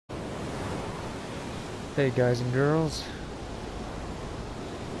Hey guys and girls.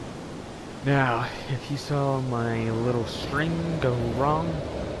 Now, if you saw my little string go wrong,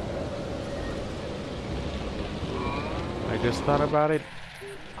 I just thought about it.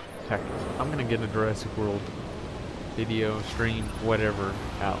 Heck, I'm gonna get a Jurassic World video, stream, whatever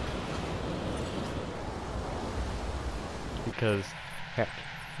out. Because, heck,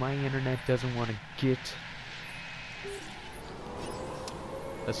 my internet doesn't want to get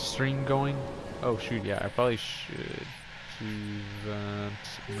a stream going. Oh shoot, yeah, I probably should choose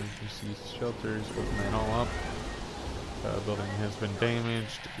emergency shelters, open that all up. Building has been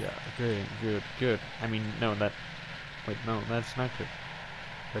damaged. Yeah, good. I mean, no, wait, no, that's not good.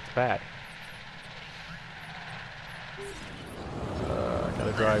 That's bad. I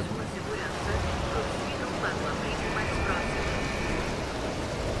gotta drive.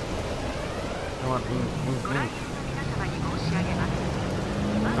 Come on, move.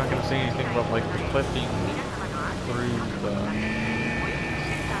 I'm not gonna say anything about like the clipping through the.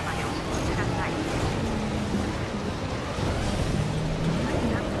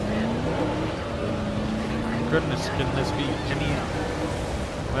 Goodness, couldn't this be any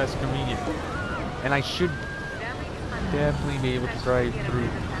less convenient? And I should definitely be able to drive through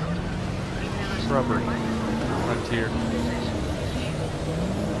shrubbery frontier.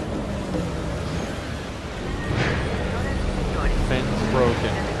 Fence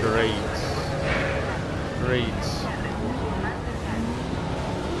broken. Great.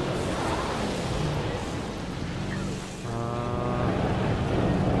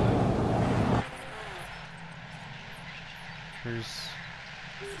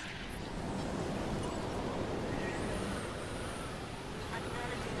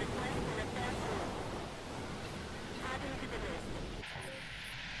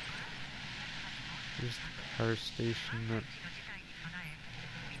 Here's the power station that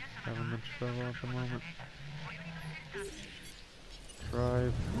government's trouble at the moment.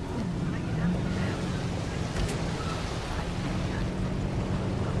 Drive.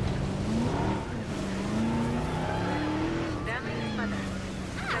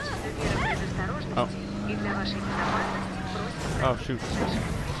 Oh. Oh shoot.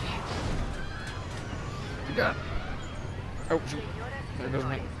 God. Oh shoot. That doesn't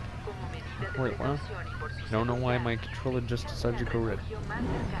make... Wait, what? I don't know why my controller just decided to go red.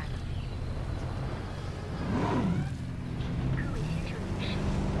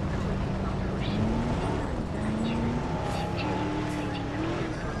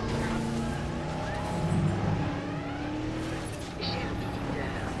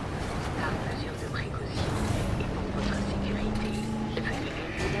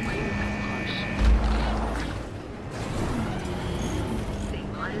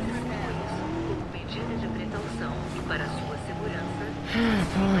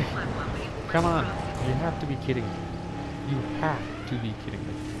 Come on, you have to be kidding me. You have to be kidding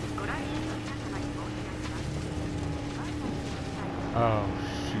me. Oh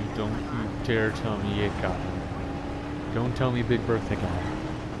shoot, don't you dare tell me it got me. Don't tell me Big Bertha got it.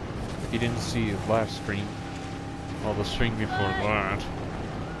 If you didn't see it last stream, well, the stream before that.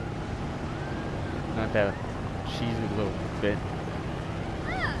 Not that cheesy little bit.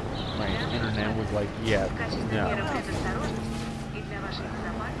 My internet was like, yeah, no.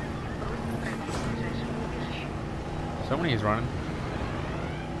 Somebody's running.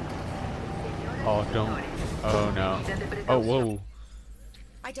 Oh, don't. Oh, no. Oh, whoa.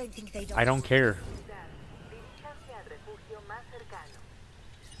 I don't care.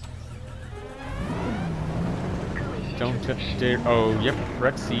 Don't dare. Oh, yep.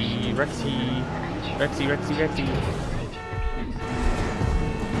 Rexy.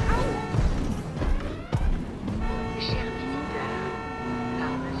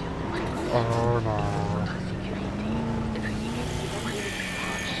 Oh, no.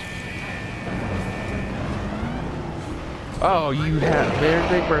 Oh, you have. There's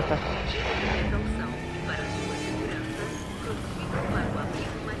Big Bertha.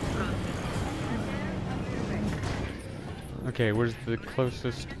 Okay, where's the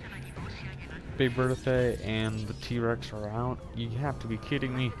closest Big Bertha and the T-Rex are out? You have to be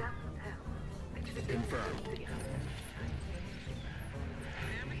kidding me. Confirmed.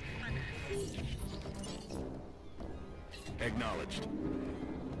 Acknowledged.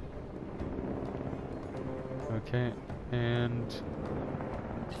 Okay, and...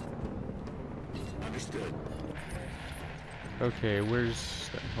 Understood. Okay, where's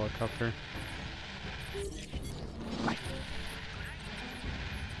that helicopter?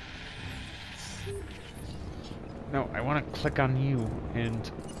 No, I want to click on you,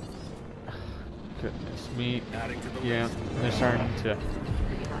 and... Goodness me. Yeah, they're starting to...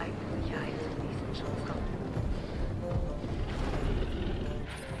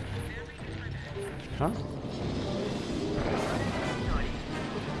 Huh?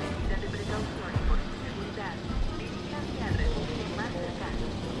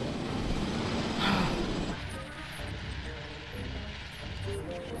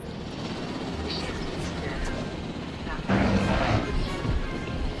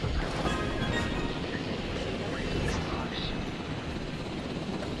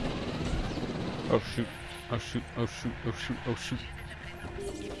 Oh shoot. Oh shoot. Oh shoot. Oh shoot. Oh shoot.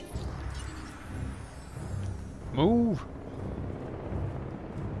 Move!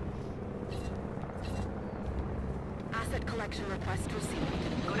 Asset collection request received.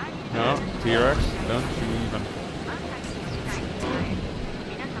 No, T-Rex, don't you even.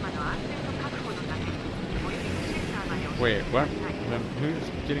 Wait, what? Then who's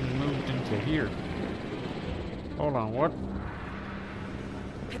getting moved into here? Hold on, what?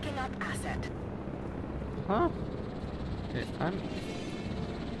 Picking up asset. Huh? Okay,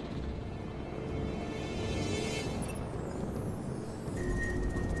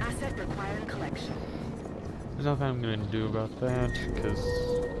 Asset requiring collection. there's nothing I'm gonna do about that, because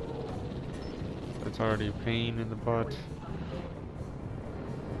it's already a pain in the butt.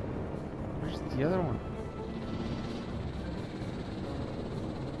 Where's the other one?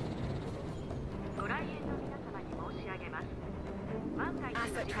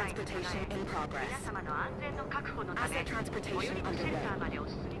 Asset transportation in progress. Asset transportation underway.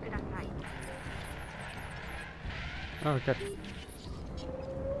 Oh, it got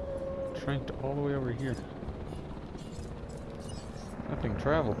tranked all the way over here. Nothing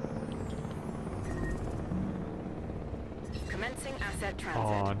travel. Commencing asset transit.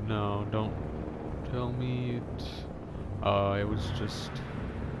 Oh no, don't tell me it. It was just.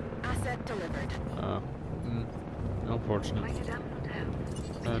 Asset delivered. Unfortunate.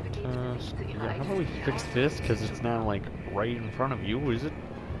 Yeah, how about we fix this? Because it's not like right in front of you, is it?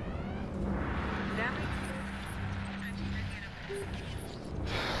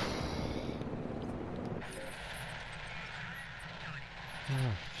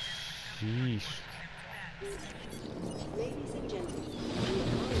 Oh, jeez. Ladies and gentlemen.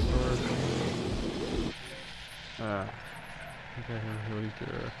 Okay,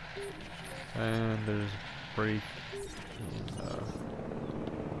 here. And there's break.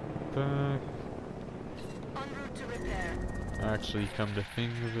 Back. En route to repair. Actually, come to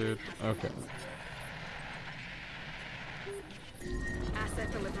think of it, okay.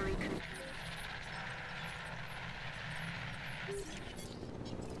 Asset delivery.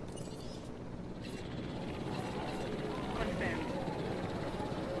 Confirmed.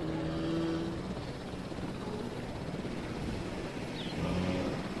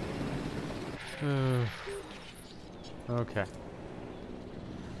 Okay.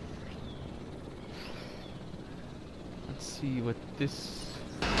 Let's see what this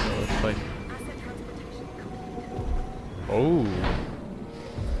looks like. Asset transportation complete. Oh.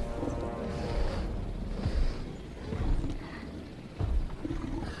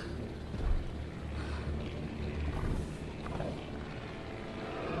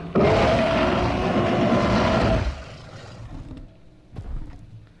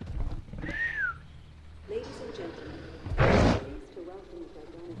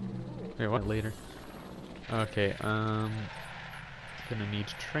 Wait, what? Later. Okay, gonna need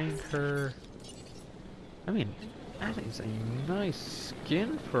to train her. I mean, that is a nice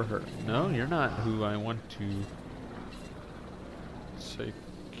skin for her. No, you're not who I want to take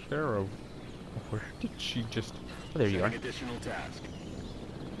care of. Where did she just... Oh, there you are. Additional task.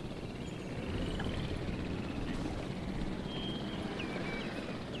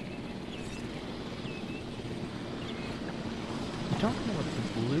 I don't know what the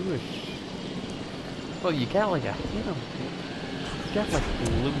bluish... Well, you got like a hint of... You got like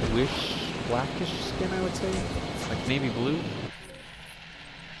bluish, blackish skin, I would say. Like navy blue.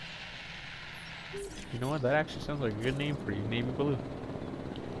 You know what? That actually sounds like a good name for you, navy blue.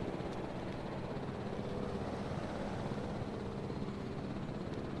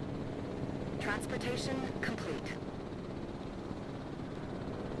 Transportation complete.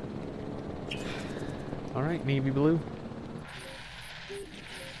 Alright, navy blue.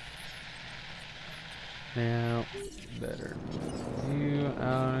 Now, better you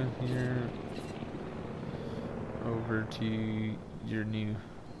out of here. Over to your new...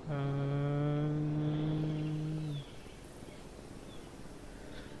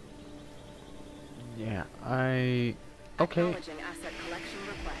 yeah, okay. Acknowledging asset collection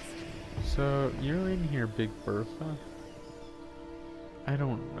request. So, you're in here, Big Bertha. I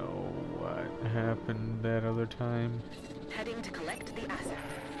don't know what happened that other time. Heading to collect the asset.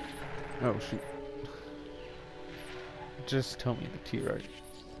 Oh, shoot. Just tell me the T right.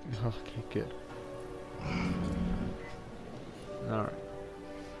 Okay, good. Alright.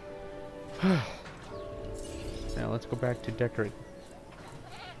 Now let's go back to decorating.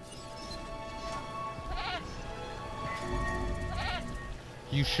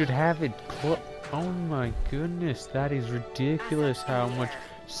 You should have it oh my goodness, that is ridiculous how much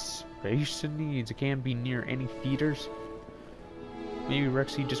space it needs. It can't be near any feeders. Maybe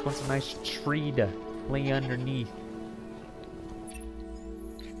Rexy just wants a nice tree to lay underneath.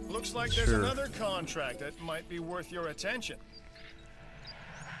 Looks like there's another contract that might be worth your attention.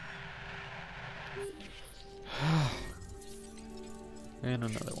 And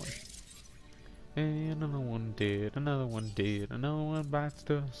another one. And another one did. Another one did. Another one bites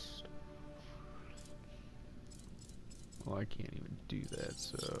dust. Well, I can't even do that,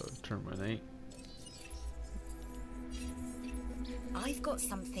 so terminate. I've got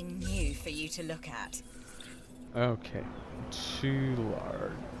something new for you to look at. Okay. Too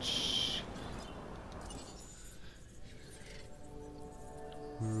large.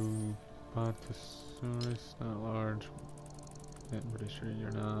 Brontosaurus, not large. I'm pretty sure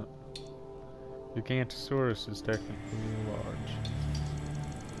you're not. Gigantosaurus is technically large.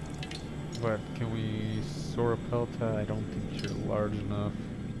 But can we Sauropelta? I don't think you're large enough.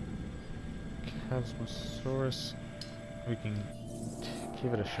 Chasmosaurus, we can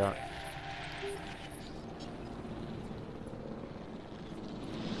give it a shot.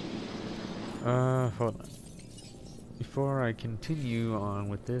 Hold on. Before I continue on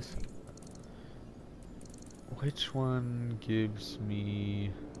with this, which one gives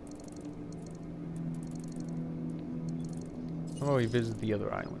me... Oh, we visit the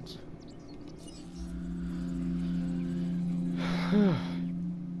other islands.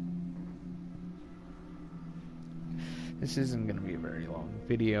 This isn't gonna be a very long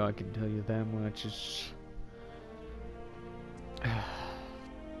video, I can tell you that much. It's...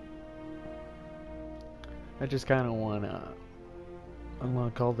 I just kind of want to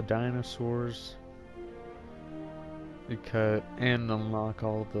unlock all the dinosaurs and unlock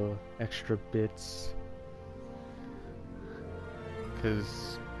all the extra bits,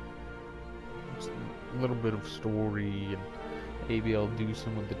 because it's a little bit of story, and maybe I'll do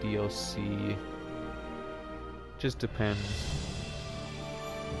some of the DLC. Just depends,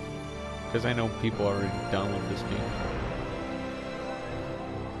 because I know people already download this game.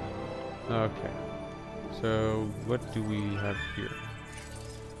 Okay. So, what do we have here?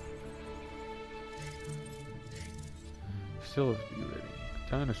 Facility rating.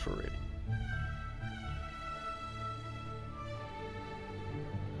 Dinosaur rating.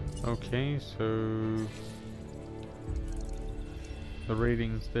 Okay, so... the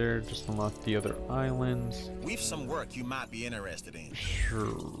rating's there, just unlock the other islands. We've some work you might be interested in.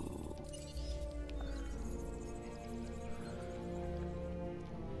 Sure.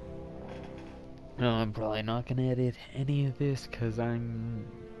 No, I'm probably not gonna edit any of this because I've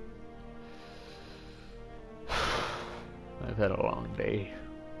had a long day.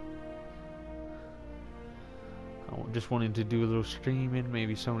 I just wanted to do a little streaming,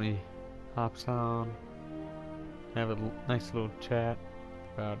 maybe somebody hops on, have a nice little chat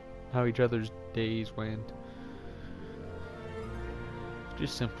about how each other's days went.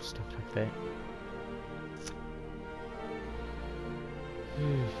 Just simple stuff like that.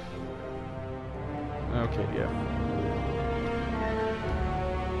 Okay, yeah.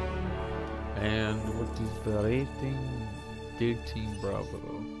 And what is the rating? 13 Bravo.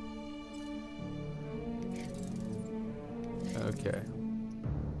 Okay.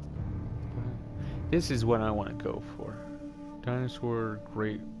 This is what I want to go for. Dinosaur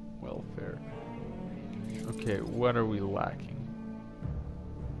great welfare. Okay, what are we lacking?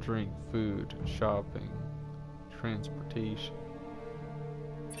 Drink, food, shopping, transportation.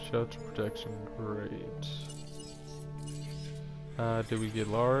 Shelter protection, great. Did we get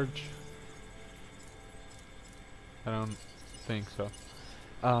large? I don't think so.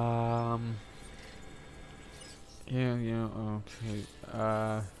 Yeah, okay.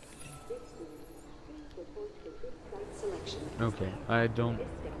 Okay, I don't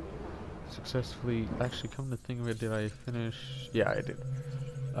successfully, actually come to think of it, did I finish? Yeah, I did.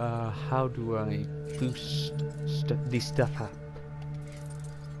 How do I boost this stuff up?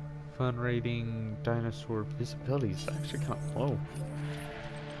 Fun rating, dinosaur visibility is actually kind of low.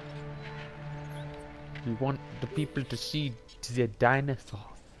 We want the people to see the dinosaur.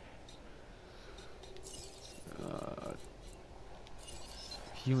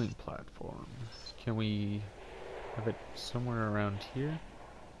 Viewing platform. Can we have it somewhere around here?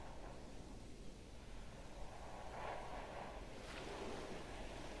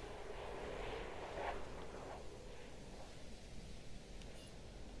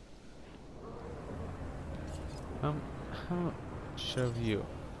 How shove you?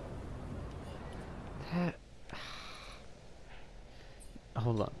 That.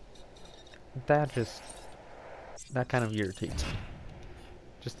 Hold on. That kind of irritates me.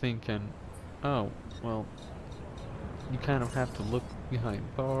 Just thinking, oh, well, you kind of have to look behind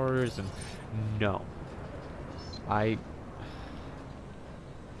bars and no. I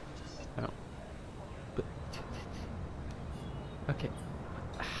don't. But okay.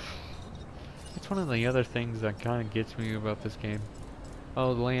 It's one of the other things that kind of gets me about this game.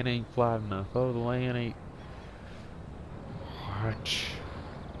 Oh, the land ain't flat enough. Oh, the land ain't. What?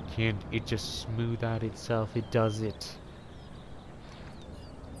 Can't it just smooth out itself? It does it.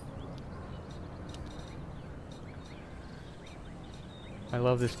 I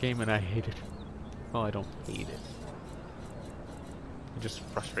love this game and I hate it. Well, I don't hate it. It just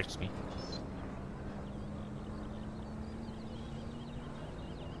frustrates me.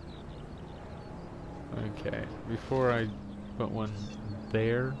 Okay, before I put one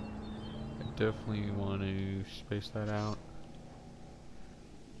there, I definitely want to space that out.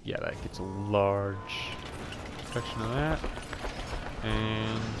 Yeah, that gets a large section of that.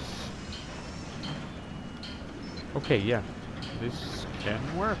 And okay, yeah, this can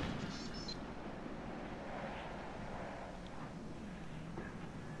work.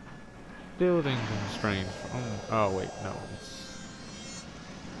 Building constraints. Oh wait, no.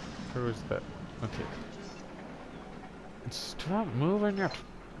 Where was that? Okay. Stop moving it.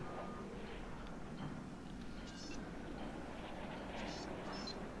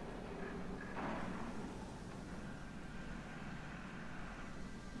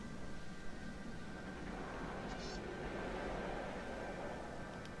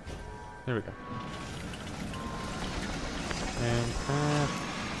 There we go. And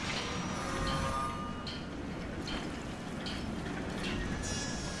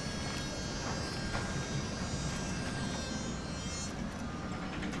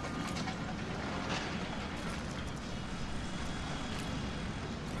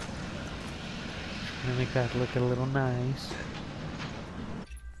gonna make that look a little nice.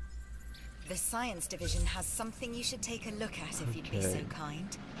 The science division has something you should take a look at if you'd be so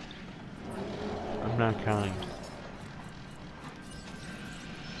kind. I'm not kind.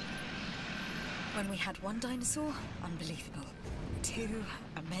 When we had 1 dinosaur, unbelievable. 2,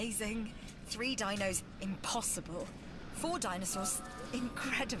 amazing. 3 dinos, impossible. 4 dinosaurs,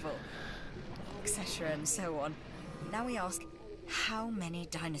 incredible. Etc. and so on. Now we ask, how many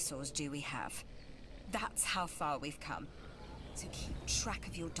dinosaurs do we have? That's how far we've come. So keep track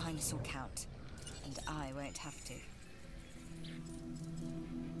of your dinosaur count. And I won't have to.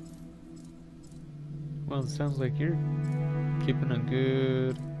 Well, it sounds like you're keeping a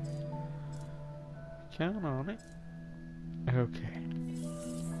good count on it. Okay.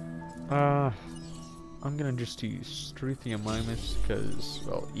 I'm gonna just use Struthiomimus because,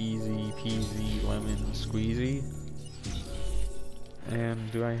 well, easy peasy lemon squeezy.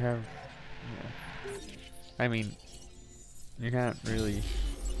 And do I have... Yeah. I mean, you're not really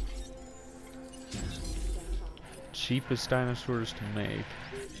cheapest dinosaurs to make.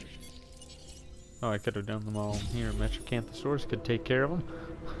 Oh, I could have done them all here. Metrocanthosaurus could take care of them.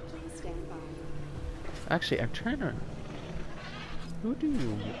 Actually, I'm trying to... Who do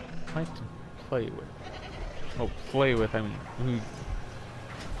you like to play with? Oh, play with, I mean, who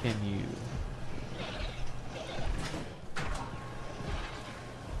can you...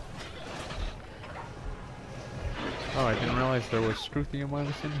 Oh, I didn't realize there was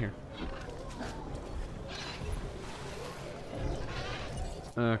Struthiomimus in here.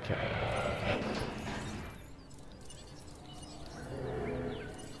 Okay.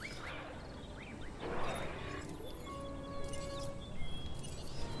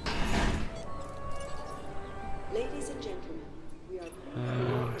 Ladies and gentlemen, we are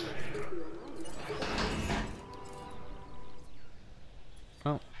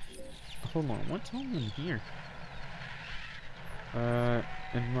oh, hold on. What's all in here?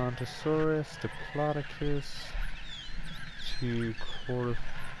 Edmontosaurus, Diplodocus, 2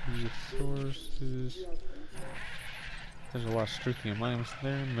 Quartophiosauruses. There's a lot of Struthiomimus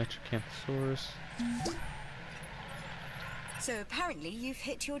there. Metrocanthosaurus. So apparently you've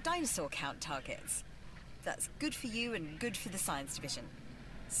hit your dinosaur count targets. That's good for you and good for the science division.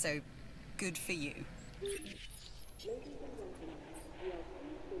 So, good for you.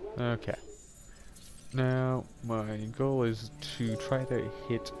 Okay. Now, my goal is to try to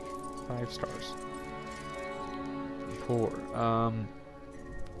hit 5 stars. 4.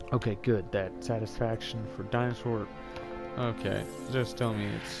 Okay, good. That satisfaction for dinosaur. Okay, just tell me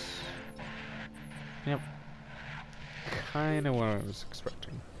it's... Yep. Kinda what I was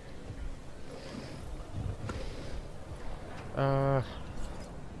expecting.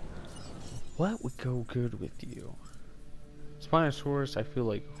 What would go good with you? Spinosaurus, I feel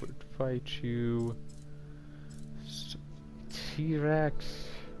like would fight you. T-Rex,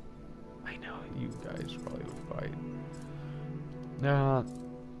 I know you guys probably would fight.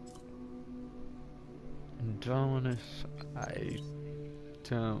 Indominus, I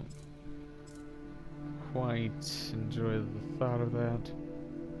don't quite enjoy the thought of that.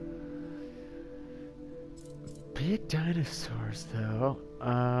 Big dinosaurs, though.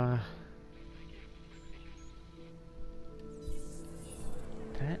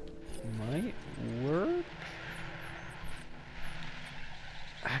 That might work.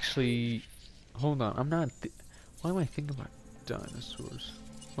 Actually, hold on. I'm not. Why am I thinking about dinosaurs?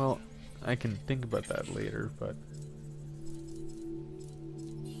 Well, I can think about that later, but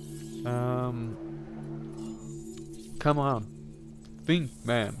come on, think,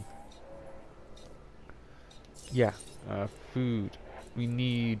 man. Yeah, food. We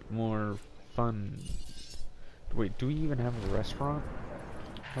need more fun. Wait, do we even have a restaurant?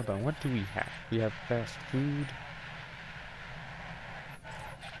 Hold on, what do we have? We have fast food.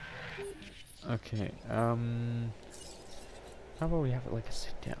 Okay, how about we have like a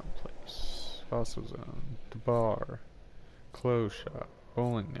sit-down place? Fossil zone, the bar, clothes shop,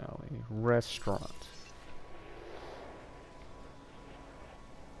 bowling alley, restaurant.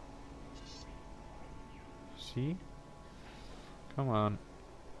 See? Come on.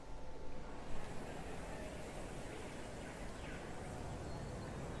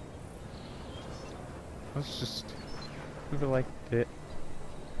 Let's just move it like that.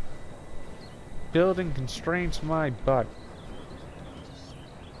 Building constraints my butt.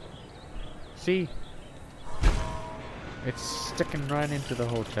 See? It's sticking right into the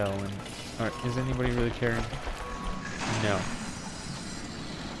hotel and... Alright, is anybody really caring? No.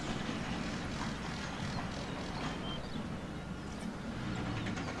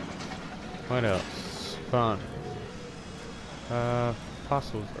 What else? Fun.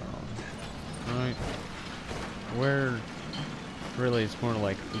 Fossil zone. Right. Where... Really, it's more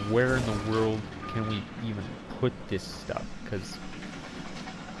like, where in the world can we even put this stuff? Because...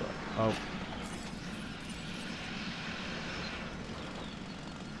 Oh.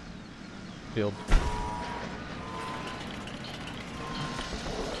 Build.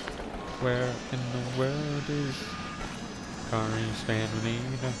 Where in the world is Kari's family?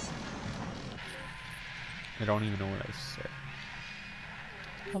 I don't even know what I said.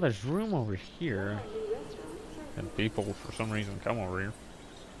 Oh, there's room over here. And people, for some reason, come over here.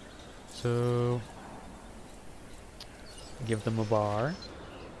 So... give them a bar.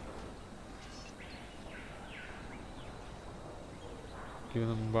 Give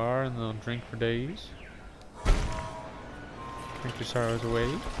them a bar and they'll drink for days. Drink your sorrows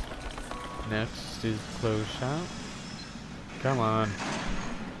away. Next is clothes shop. Come on.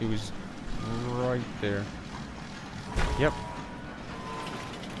 It was right there. Yep.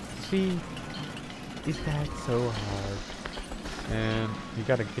 See? Is that so hard? And you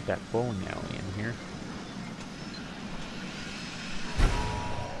gotta get that bowling alley in here.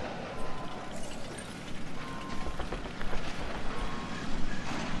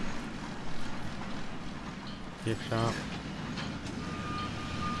 Gift shop.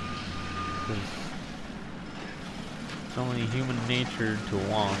 It's only human nature to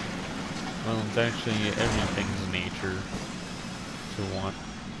want. Well, it's actually everything's nature to want.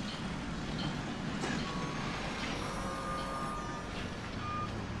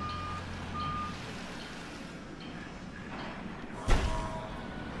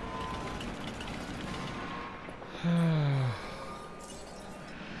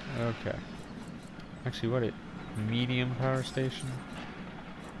 Okay. Actually, what it? Medium power station?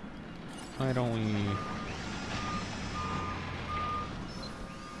 Why don't we...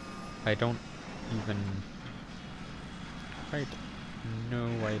 I don't even quite know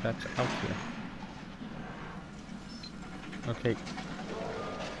why that's out here. Okay.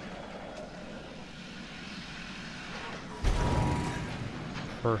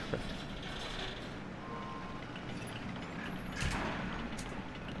 Perfect.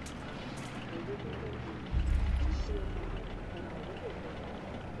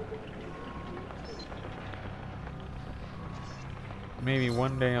 Maybe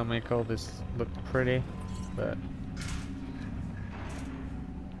one day I'll make all this look pretty, but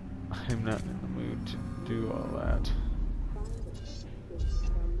I'm not in the mood to do all that.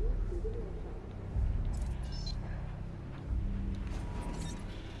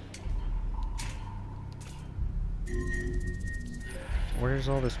 Where's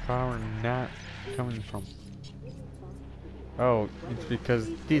all this power not coming from? Oh, it's because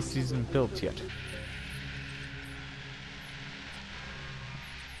this isn't built yet.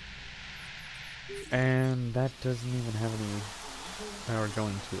 And that doesn't even have any power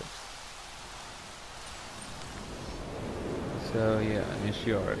going to it. So yeah, an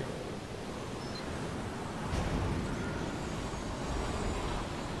issue already.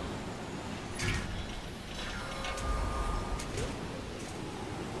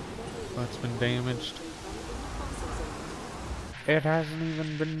 That's been damaged. It hasn't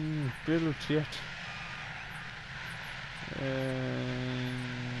even been built yet.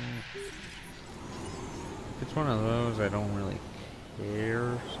 It's one of those I don't really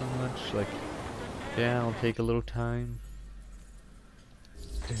care so much. Like, yeah, I'll take a little time.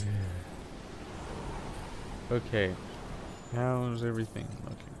 Okay, how's everything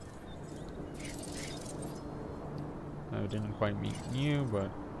looking? I didn't quite meet you, but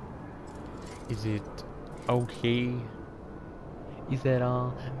is it okay? Is that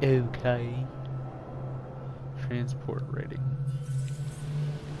all okay? Transport rating.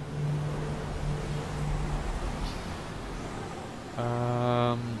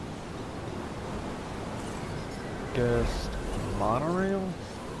 Guest monorail?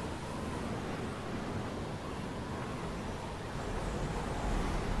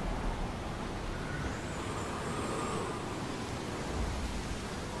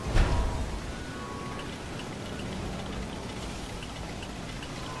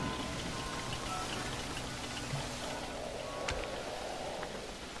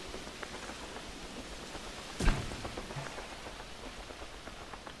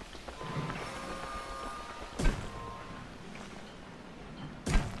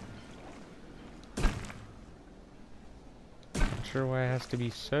 Not sure why it has to be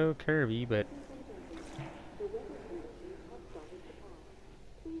so curvy, but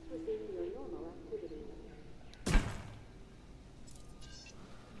Please resume your normal activities.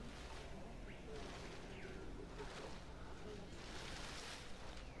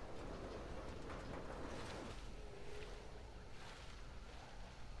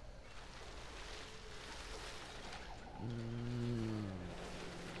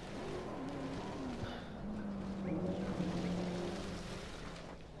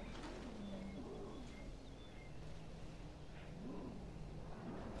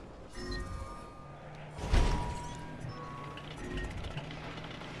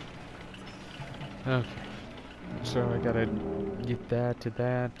 okay. So I gotta get that to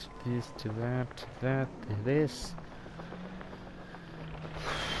that, this to that, to that to this.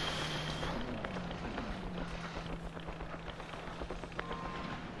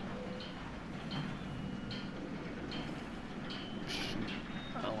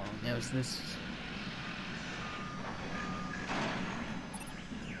 How long is this?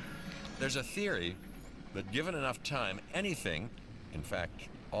 There's a theory that given enough time, anything, in fact,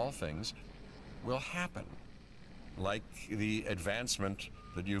 all things, will happen. Like the advancement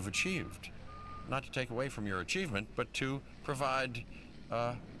that you've achieved. Not to take away from your achievement, but to provide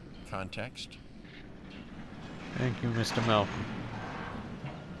context. Thank you, Mr. Malcolm.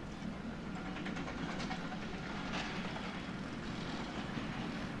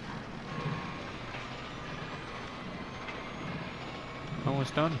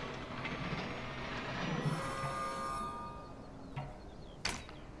 Almost done.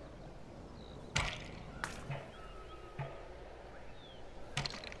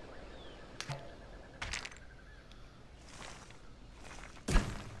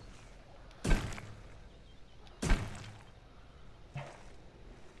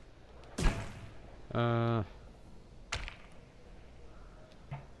 I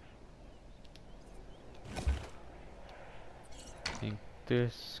think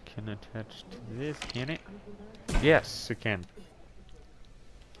this can attach to this, can it? Yes, it can.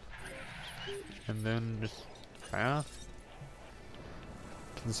 And then just path.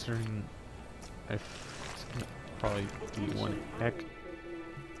 Considering it's gonna probably be one heck. A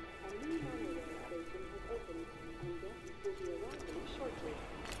new monorail station has opened, and guests will be arriving shortly.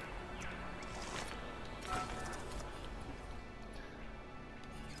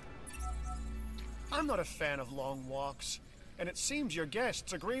 I'm not a fan of long walks, and it seems your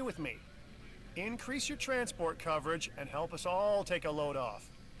guests agree with me. Increase your transport coverage and help us all take a load off.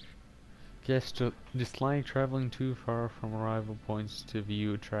 Guests dislike traveling too far from arrival points to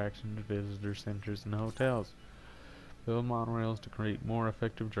view attractions, visitor centers, and hotels. Build monorails to create more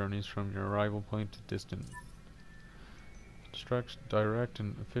effective journeys from your arrival point to distant. Construct direct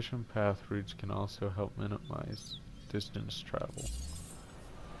and efficient path routes can also help minimize distance travel.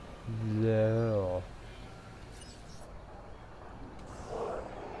 No.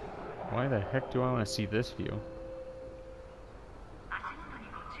 Why the heck do I want to see this view?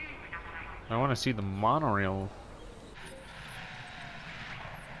 I want to see the monorail.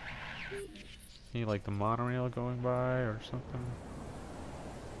 See, like the monorail going by or something.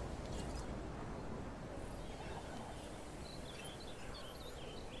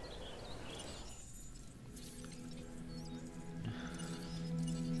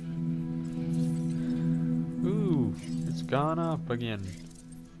 Ooh, it's gone up again.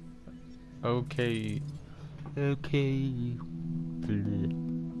 Okay. Okay.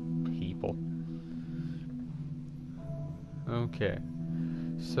 People. Okay.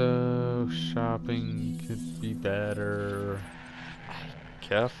 So, shopping could be better, I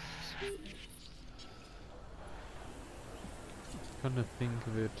guess. Gonna think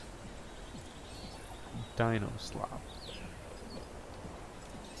of it. Dino slop.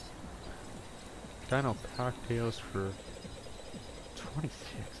 Dino cocktails for 26.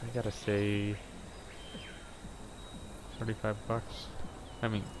 I gotta say 35 bucks. I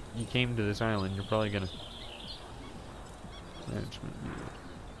mean, you came to this island, you're probably gonna management view.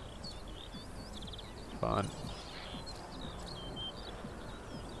 Fun.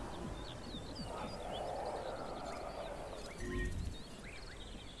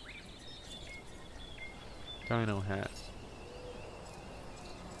 Dino hat.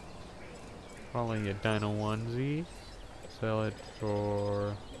 Probably a dino onesie. Sell it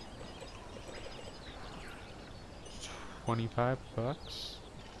for 25 bucks.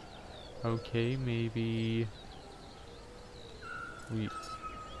 Okay, maybe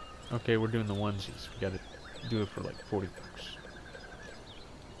okay, we're doing the onesies. We gotta do it for like 40 bucks.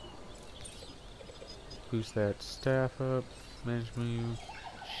 Boost that staff up. Manage move.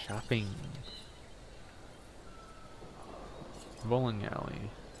 Shopping. Bowling alley.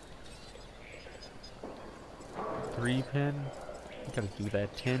 3-pin? You gotta do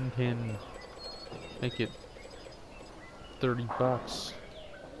that. 10-pin. Make it 30 bucks.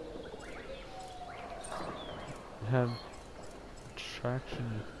 Have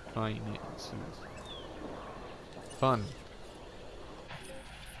attraction finances. Fun.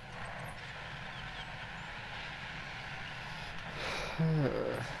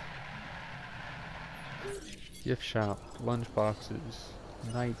 Gift shop. Lunch boxes.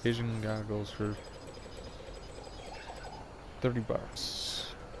 Night vision goggles for 30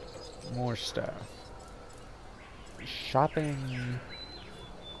 bucks. More stuff. Shopping.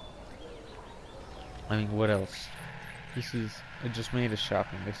 I mean, what else? I just made a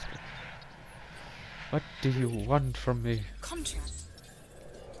shopping list. What do you want from me? Contract.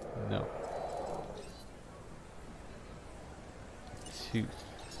 No. Tooth.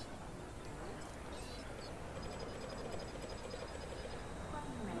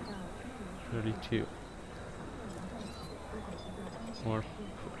 $32. More.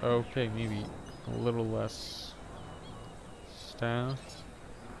 Okay, maybe a little less staff.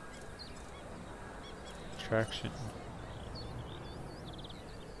 Attraction.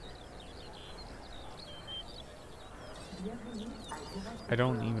 I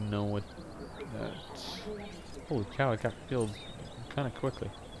don't even know what that. Holy cow! It got filled kind of quickly.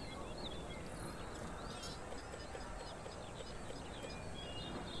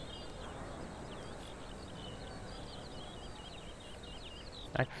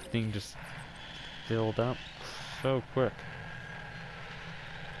 That thing just filled up so quick.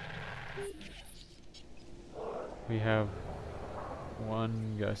 We have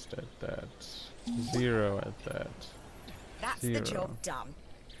 1 gust at that, 0 at that. That's 0. the job done.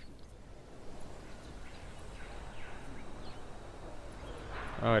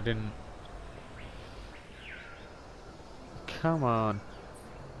 Oh, I didn't. Come on.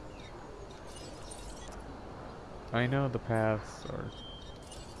 I know the paths are.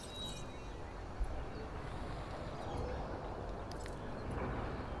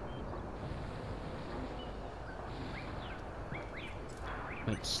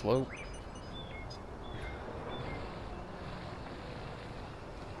 Like slope.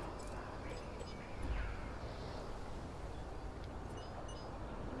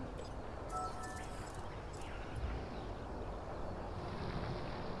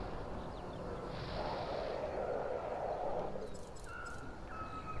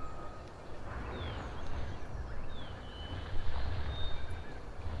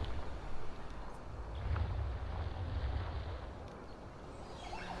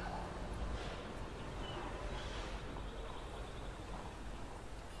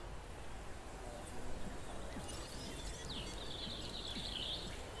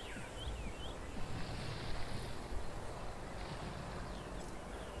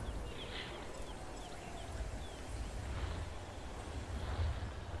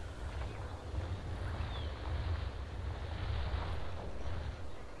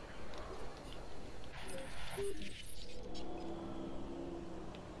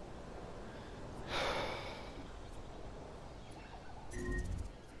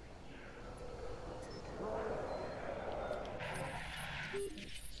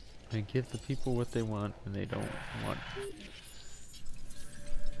 I give the people what they want, and they don't want.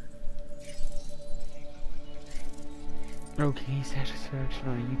 Okay, satisfaction,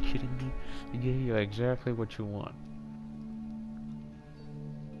 are you kidding me? I gave you exactly what you want.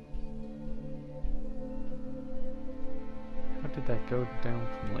 How did that go down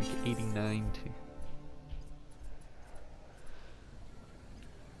from like 89 to...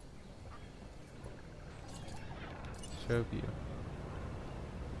 Show view.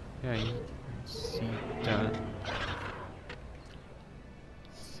 Yeah, you can see done.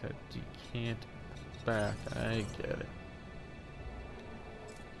 Said you can't back, I get it.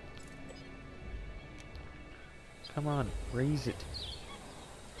 Come on, raise it.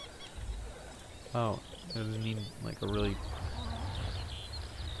 Oh, it doesn't need like a really...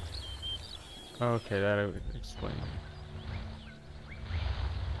 Okay, that would explain.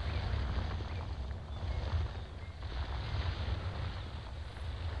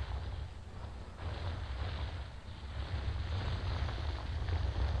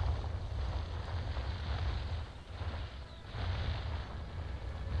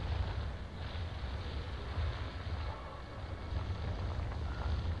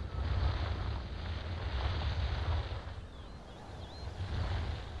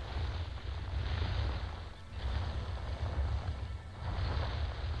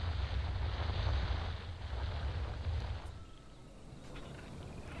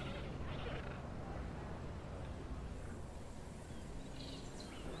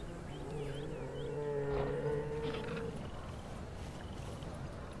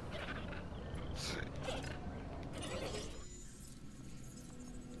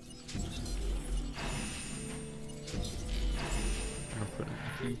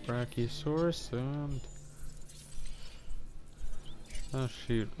 Brachiosaurus and... Oh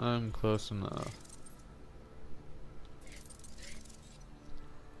shoot, I'm close enough.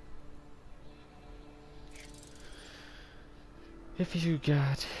 If you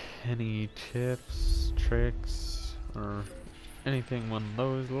got any tips, tricks, or anything along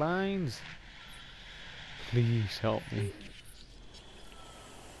those lines, please help me.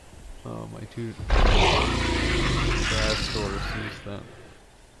 Oh my dude. Brachiosaurus is that.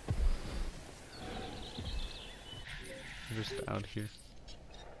 Just out here.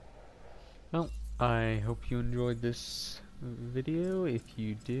 Well, I hope you enjoyed this video. If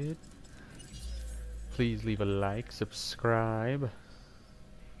you did, please leave a like, subscribe,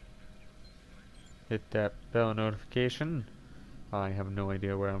 hit that bell notification. I have no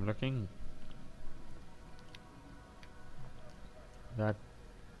idea where I'm looking. That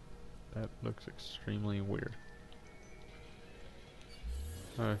looks extremely weird.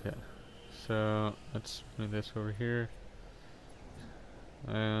 Okay, so let's move this over here.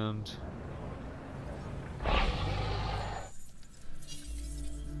 And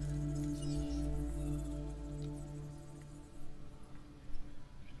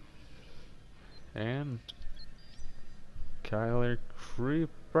Kyler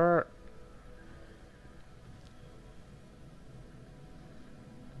Creeper.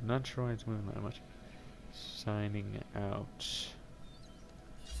 Not sure why it's moving that much. Signing out.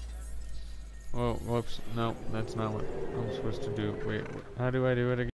 Oh, whoops. No, that's not what I'm supposed to do. Wait, how do I do it again?